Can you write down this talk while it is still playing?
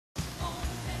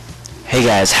Hey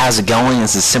guys, how's it going?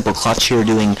 This is SimpleKlutch here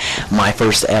doing my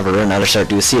first ever, another start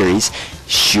to a series,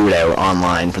 Shootout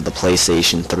online for the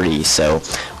PlayStation 3. So,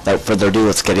 without further ado,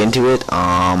 let's get into it.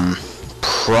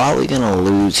 Probably gonna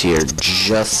lose here,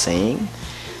 just saying,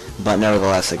 but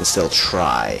nevertheless I can still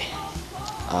try.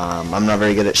 I'm not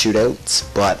very good at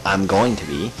shootouts, but I'm going to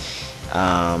be.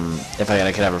 If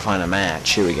I could ever find a match.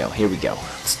 Here we go.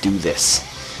 Let's do this.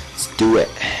 Let's do it.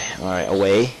 Alright,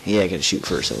 away. Yeah, I gotta shoot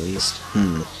first at least.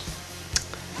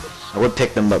 I would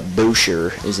pick them, but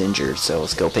Boucher is injured, so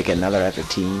let's go pick another epic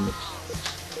team.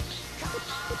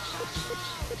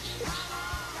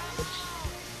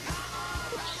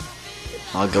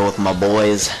 I'll go with my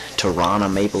boys, Toronto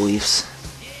Maple Leafs.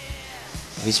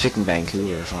 If he's picking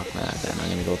Vancouver, fuck that, then I'm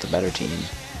gonna go with the better team.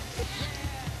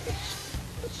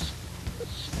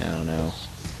 I don't know.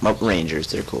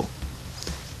 Rangers, they're cool.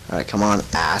 Alright, come on,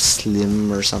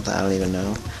 Aslim or something, I don't even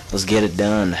know. Let's get it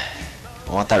done.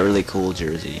 I want that really cool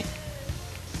jersey.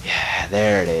 Yeah,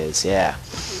 there it is, yeah.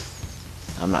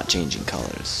 I'm not changing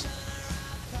colors.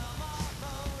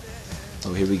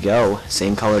 Oh, here we go.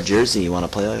 Same color jersey. You want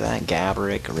to play like that?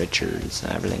 Gabrick, Richards,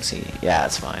 everything's... Yeah,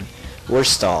 it's fine. Where's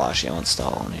Stahl? Actually, I want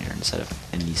Stahl on here instead of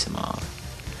Anisimov.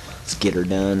 Let's get her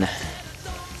done.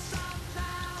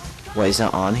 Wait, he's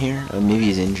not on here? Oh, maybe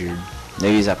he's injured.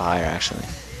 Maybe he's up higher, actually.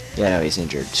 Yeah, no, he's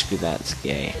injured. Screw that. It's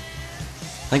gay.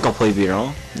 I think I'll play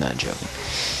Viron. Not joking.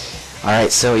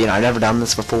 Alright, so, I've never done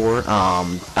this before. I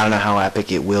don't know how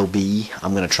epic it will be.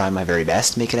 I'm going to try my very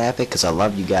best to make it epic, because I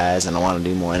love you guys, and I want to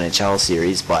do more NHL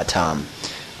series, but,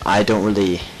 I don't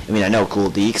really... I know cool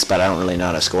deeks, but I don't really know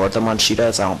how to score at them on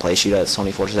shootouts. I don't play shootouts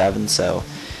 24/7, so...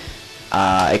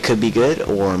 it could be good,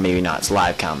 or maybe not. It's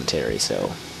live commentary,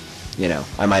 so...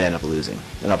 I might end up losing.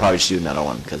 And I'll probably just do another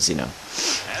one, because,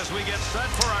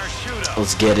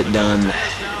 let's get it done.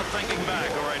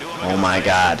 Oh my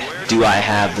god. Do I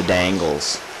have the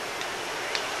dangles?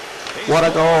 What a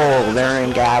goal! They're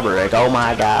in Gabrick. Oh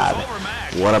my god.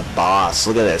 What a boss.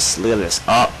 Look at this. Look at this.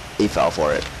 Oh, he fell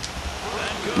for it.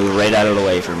 Move right out of the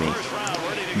way for me.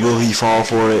 Will he fall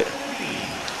for it?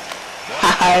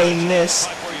 I missed.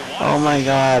 Oh my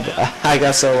god. I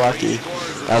got so lucky.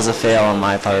 That was a fail on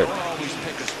my part.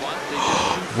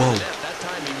 Whoa.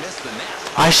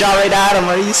 I shot right at him.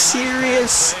 Are you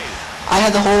serious? I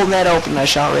had the whole net open and I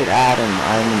shot right at him.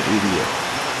 I'm an idiot.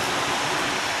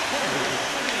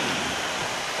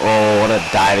 Oh, what a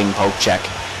diving poke check.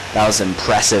 That was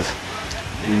impressive.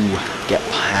 Ooh, get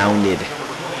pounded.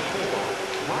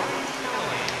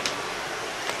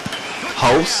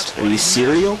 Host? Are you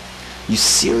serial? You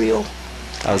serial?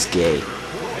 That was gay.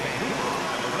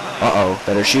 Uh-oh,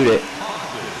 better shoot it.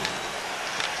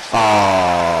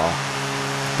 Oh,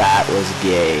 that was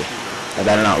gay. I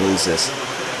better not lose this.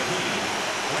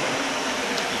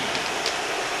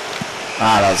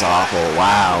 Ah, that was awful.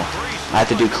 Wow. I have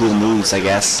to do cool moves, I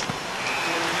guess.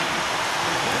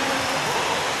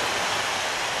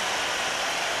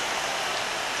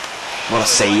 What a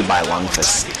save by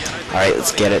Lundqvist. Alright,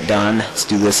 let's get it done. Let's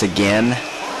do this again.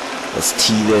 Let's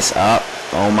tee this up.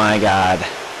 Oh my god.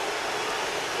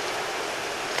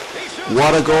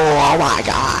 What a goal. Oh my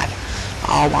god.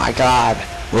 Oh my god.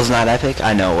 Wasn't that epic?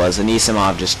 I know it was.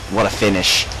 Anisimov, just what a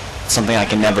finish. Something I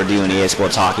can never do in EA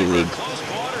Sports Hockey League.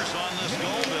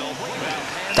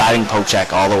 Diving poke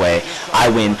check all the way. I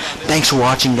win. Thanks for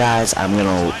watching, guys. I'm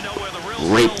gonna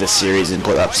rape this series and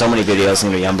put up so many videos. It's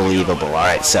gonna be unbelievable.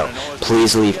 Alright, so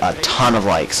please leave a ton of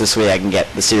likes. This way I can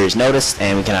get the series noticed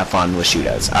and we can have fun with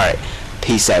shootouts. Alright,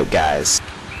 peace out, guys.